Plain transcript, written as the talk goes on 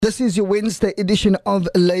This is your Wednesday edition of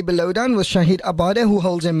Labour Lowdown with Shahied Abarder, who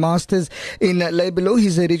holds a Master's in Labour Law.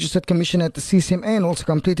 He's a registered commissioner at the CCMA and also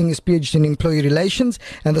completing his PhD in Employee Relations.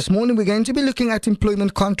 And this morning we're going to be looking at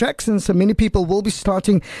employment contracts, and so many people will be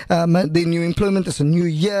starting their new employment as a new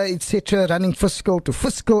year, etc., running fiscal to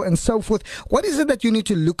fiscal and so forth. What is it that you need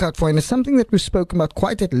to look out for? And it's something that we've spoken about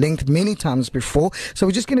quite at length many times before. So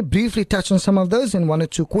we're just going to briefly touch on some of those and one or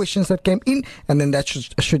two questions that came in, and then that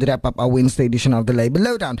should wrap up our Wednesday edition of the Labour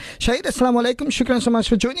Lowdown. Shahied, assalamu alaikum. Shukran so much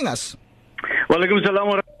for joining us. Walaikum salam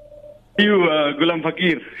wa rahmatullahi, Ghulam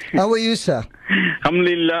Fakir. How are you, sir?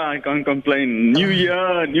 Alhamdulillah, I can't complain. New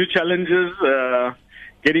year, new challenges,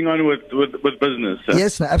 getting on with business.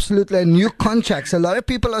 Yes, no, absolutely. And new contracts. A lot of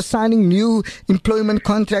people are signing new employment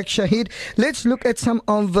contracts, Shahied. Let's look at some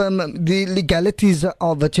of the legalities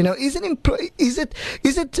of it. You know, is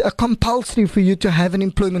it compulsory for you to have an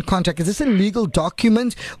employment contract? Is this a legal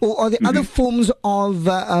document, or are there other forms of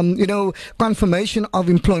confirmation of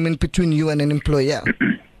employment between you and an employer?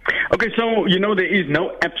 Okay, so there is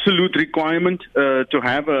no absolute requirement to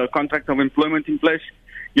have a contract of employment in place.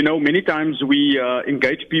 Many times we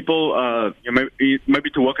engage people, maybe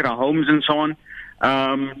to work at our homes and so on.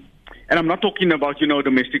 And I'm not talking about,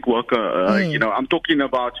 domestic worker. I'm talking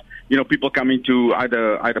about, people coming to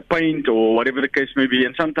either paint or whatever the case may be.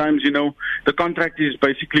 And sometimes, the contract is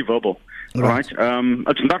basically verbal. Right.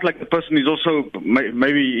 It's not like the person is also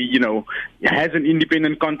maybe, has an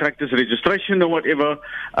independent contractor's registration or whatever.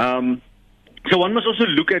 So one must also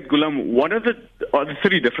look at, Ghulam, what are the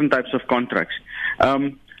three different types of contracts.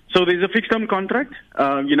 So there's a fixed-term contract,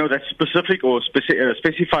 that's specific or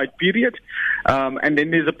specified period, and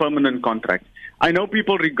then there's a permanent contract. I know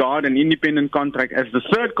people regard an independent contract as the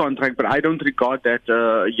third contract, but I don't regard that,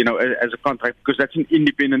 as a contract, because that's an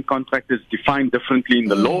independent contract that's defined differently in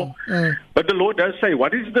the law. But the law does say,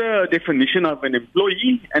 what is the definition of an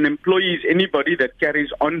employee? An employee is anybody that carries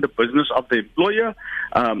on the business of the employer,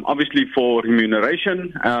 obviously for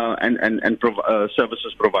remuneration and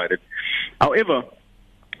services provided. However,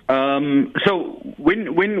 so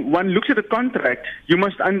when one looks at a contract, you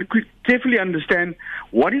must carefully understand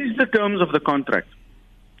what is the terms of the contract.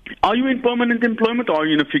 Are you in permanent employment, or are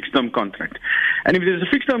you in a fixed-term contract? And if there's a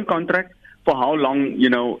fixed-term contract, for how long,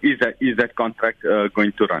 is that contract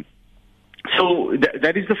going to run? So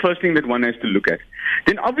that is the first thing that one has to look at.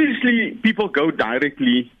 Then obviously people go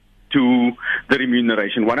directly to the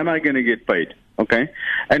remuneration. What am I going to get paid? Okay,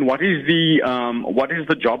 and what is the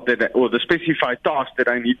job or the specified task that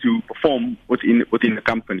I need to perform within the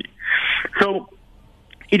company? So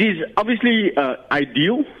it is obviously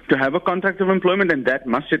ideal to have a contract of employment, and that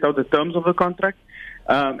must set out the terms of the contract.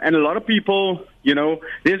 And a lot of people,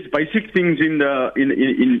 there's basic things in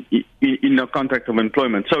the contract of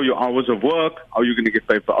employment. So your hours of work, how you're going to get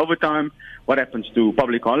paid for overtime, what happens to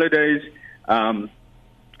public holidays.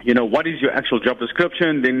 What is your actual job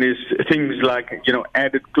description? Then there's things like,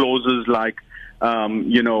 added clauses like,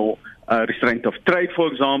 restraint of trade, for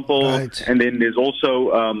example. Right. And then there's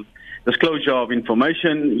also disclosure of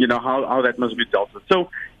information, how that must be dealt with. So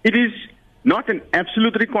it is not an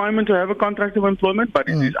absolute requirement to have a contract of employment, but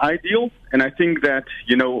it is ideal. And I think that,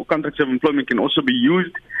 contracts of employment can also be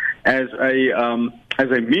used as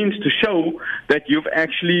a means to show that you've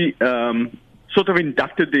actually sort of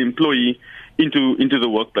inducted the employee into the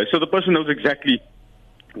workplace. So the person knows exactly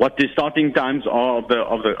what the starting times are of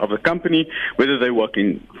the company, whether they work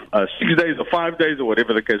in 6 days or 5 days or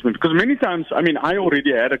whatever the case may be. Because many times, I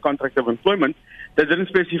already had a contract of employment that didn't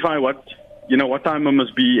specify what time I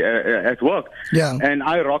must be at work. Yeah. And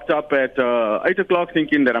I rocked up at 8 o'clock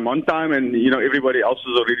thinking that I'm on time, and everybody else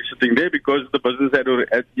was already sitting there because the business had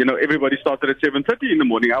everybody started at 7:30 in the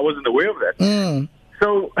morning. I wasn't aware of that.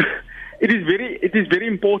 So it is very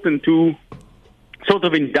important to sort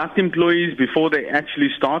of induct employees before they actually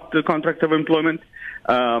start the contract of employment,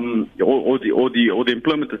 or the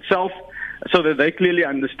employment itself, so that they clearly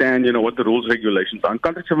understand, what the rules, regulations are. And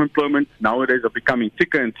contracts of employment nowadays are becoming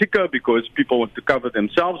thicker and thicker because people want to cover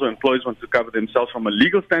themselves, or employees want to cover themselves from a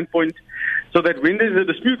legal standpoint, so that when there's a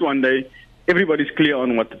dispute one day, everybody's clear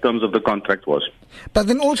on what the terms of the contract was. But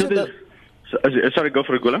then also sorry, go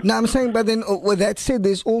for it, Gula. No, I'm saying, but then with that said,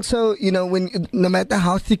 there's also, no matter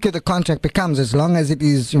how thicker the contract becomes, as long as it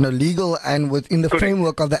is, legal and within the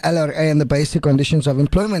framework of the LRA and the Basic Conditions of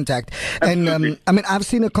Employment Act. Absolutely. And, I've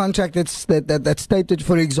seen a contract that stated,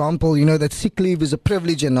 for example, that sick leave is a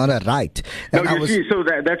privilege and not a right. And so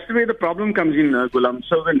that's the way the problem comes in, Ghulam.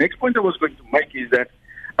 So the next point I was going to make is that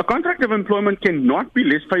a contract of employment cannot be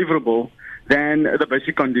less favorable than the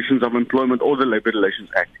Basic Conditions of Employment or the Labour Relations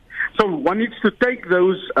Act. So one needs to take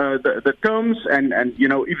those the terms and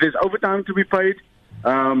if there's overtime to be paid,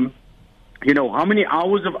 How many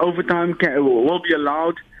hours of overtime will be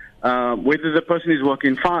allowed, whether the person is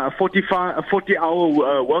working a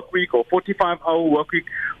 40-hour work week or 45-hour work week.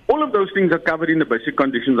 All of those things are covered in the basic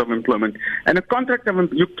conditions of employment. And a contract,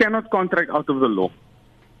 you cannot contract out of the law.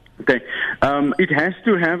 Okay, it has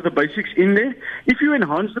to have the basics in there. If you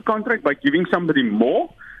enhance the contract by giving somebody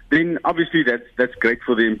more, then obviously that's great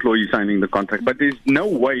for the employee signing the contract. But there's no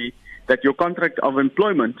way that your contract of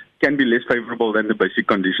employment can be less favorable than the basic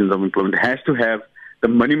conditions of employment. It has to have the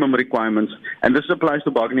minimum requirements, and this applies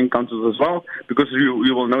to bargaining councils as well, because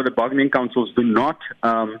you will know that bargaining councils do not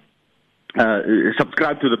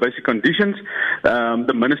subscribe to the basic conditions.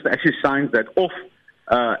 The minister actually signs that off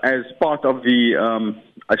as part of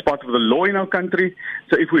the law in our country.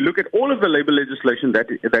 So if we look at all of the labour legislation, that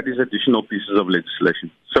is additional pieces of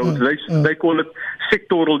legislation. So they call it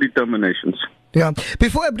sectoral determinations. Yeah.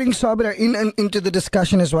 Before I bring Sabra into the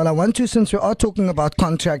discussion as well, I want to, since we are talking about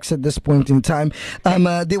contracts at this point in time,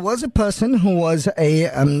 there was a person who was a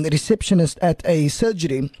receptionist at a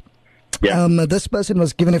surgery. Yeah. This person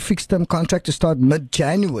was given a fixed-term contract to start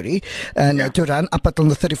mid-January and to run up until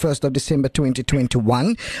the 31st of December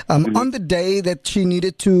 2021. On the day that she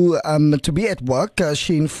needed to be at work,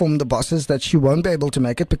 she informed the bosses that she won't be able to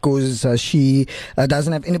make it because she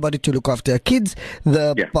doesn't have anybody to look after her kids.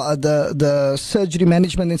 The surgery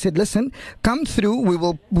management then said, "Listen, come through. We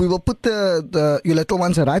will put your little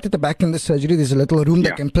ones right at the back in the surgery. There's a little room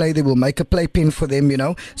they can play. They will make a playpen for them,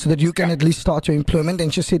 so that you can at least start your employment."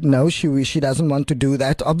 And she said no. She doesn't want to do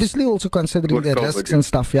that, obviously also considering the risks and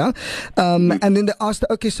stuff, and then they asked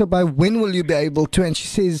her, okay, so by when will you be able to? And she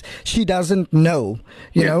says she doesn't know,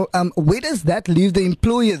 where does that leave the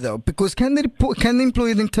employer though? Because can the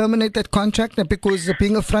employer then terminate that contract because of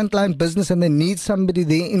being a frontline business and they need somebody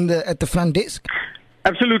there at the front desk?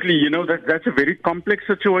 Absolutely, that's a very complex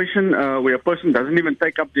situation where a person doesn't even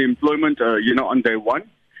take up the employment, on day one.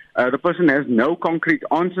 The person has no concrete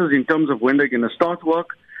answers in terms of when they're going to start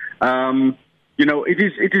work.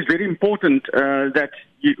 It is very important that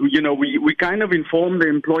we kind of inform the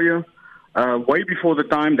employer way before the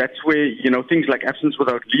time. That's where things like absence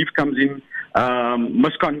without leave comes in.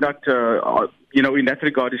 Misconduct, in that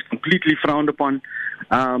regard, is completely frowned upon.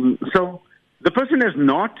 So the person has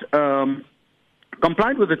not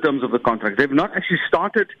complied with the terms of the contract. They've not actually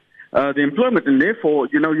started the employment, and therefore,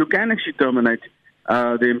 you can actually terminate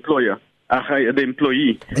the employee.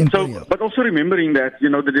 So, but also remembering that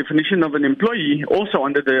the definition of an employee, also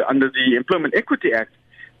under the Employment Equity Act,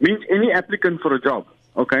 means any applicant for a job.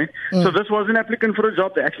 Okay, so this was an applicant for a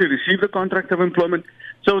job. They actually received a contract of employment.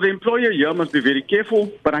 So the employer here must be very careful.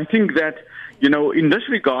 But I think that in this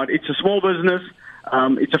regard, it's a small business,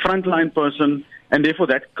 it's a frontline person, and therefore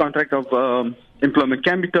that contract of employment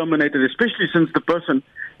can be terminated, especially since the person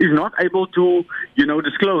is not able to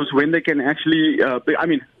disclose when they can actually.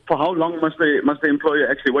 For how long must the employer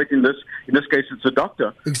actually wait? In this case, it's a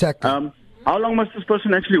doctor. Exactly. How long must this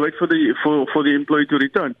person actually wait for the employee to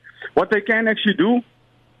return? What they can actually do,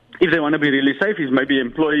 if they want to be really safe, is maybe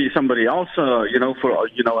employ somebody else,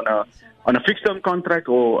 on a fixed term contract,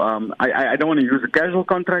 or I don't want to use a casual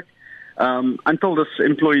contract until this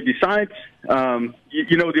employee decides.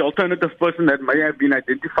 The alternative person that may have been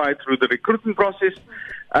identified through the recruitment process,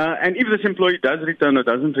 and if this employee does return or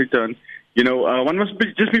doesn't return. One must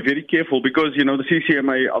just be very careful because, the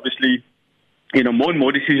CCMA, obviously, more and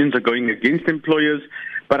more decisions are going against employers.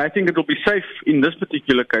 But I think it will be safe in this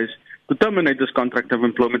particular case to terminate this contract of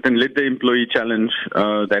employment and let the employee challenge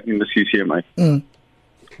that in the CCMA.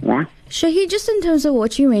 Right. Shahied, just in terms of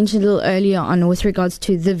what you mentioned a little earlier on with regards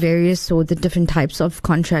to the various or the different types of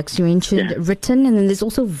contracts, you mentioned written and then there's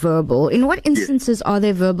also verbal. In what instances are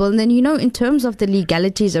there verbal? And then, in terms of the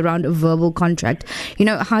legalities around a verbal contract,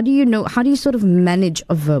 how do you sort of manage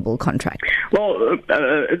a verbal contract? Well,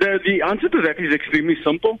 the answer to that is extremely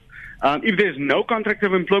simple. If there's no contract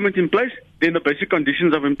of employment in place, then the basic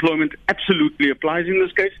conditions of employment absolutely applies in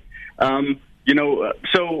this case.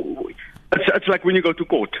 So it's like when you go to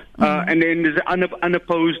court and then there's an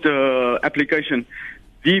unopposed application.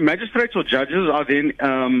 The magistrates or judges are then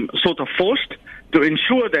sort of forced to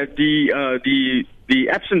ensure that the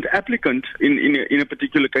absent applicant in a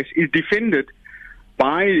particular case is defended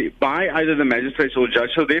by either the magistrates or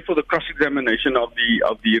judge. So therefore, the cross-examination of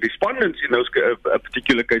the respondents in those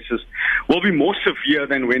particular cases will be more severe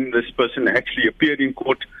than when this person actually appeared in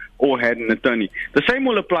court or had an attorney. The same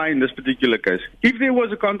will apply in this particular case. If there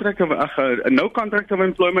was a contract of no contract of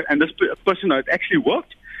employment and this person had actually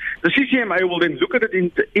worked, the CCMA will then look at it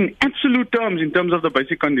in absolute terms, in terms of the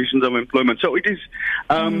basic conditions of employment. So it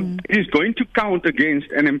is going to count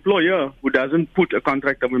against an employer who doesn't put a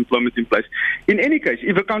contract of employment in place. In any case,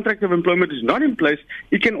 if a contract of employment is not in place,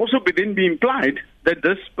 it can also then be implied that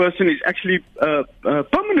this person is actually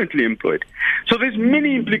permanently employed. So there's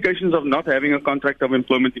many implications of not having a contract of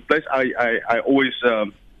employment in place. I always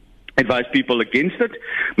advise people against it.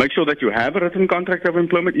 Make sure that you have a written contract of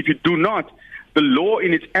employment. If you do not, the law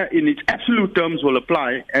in its absolute terms will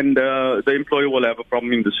apply, and the employer will have a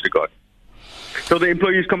problem in this regard. So the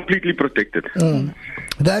employee is completely protected.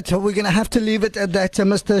 That's we're going to have to leave it at that.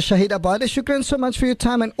 Mr. Shahied Abarder, shukran so much for your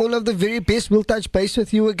time and all of the very best. We'll touch base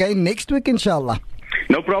with you again next week, inshallah.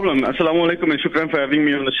 No problem. Assalamu alaikum and shukran for having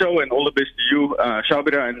me on the show, and all the best to you,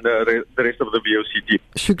 Shabira, and the rest of the VOC team.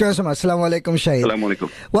 Shukran so much. Assalamu alaikum, Shahied. Assalamu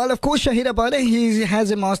alaikum. Well, of course, Shahied Abarder, he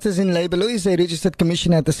has a master's in labour law. He's a registered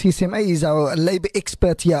commissioner at the CCMA. He's our labour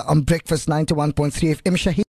expert here on Breakfast 91.3 FM. Shahied.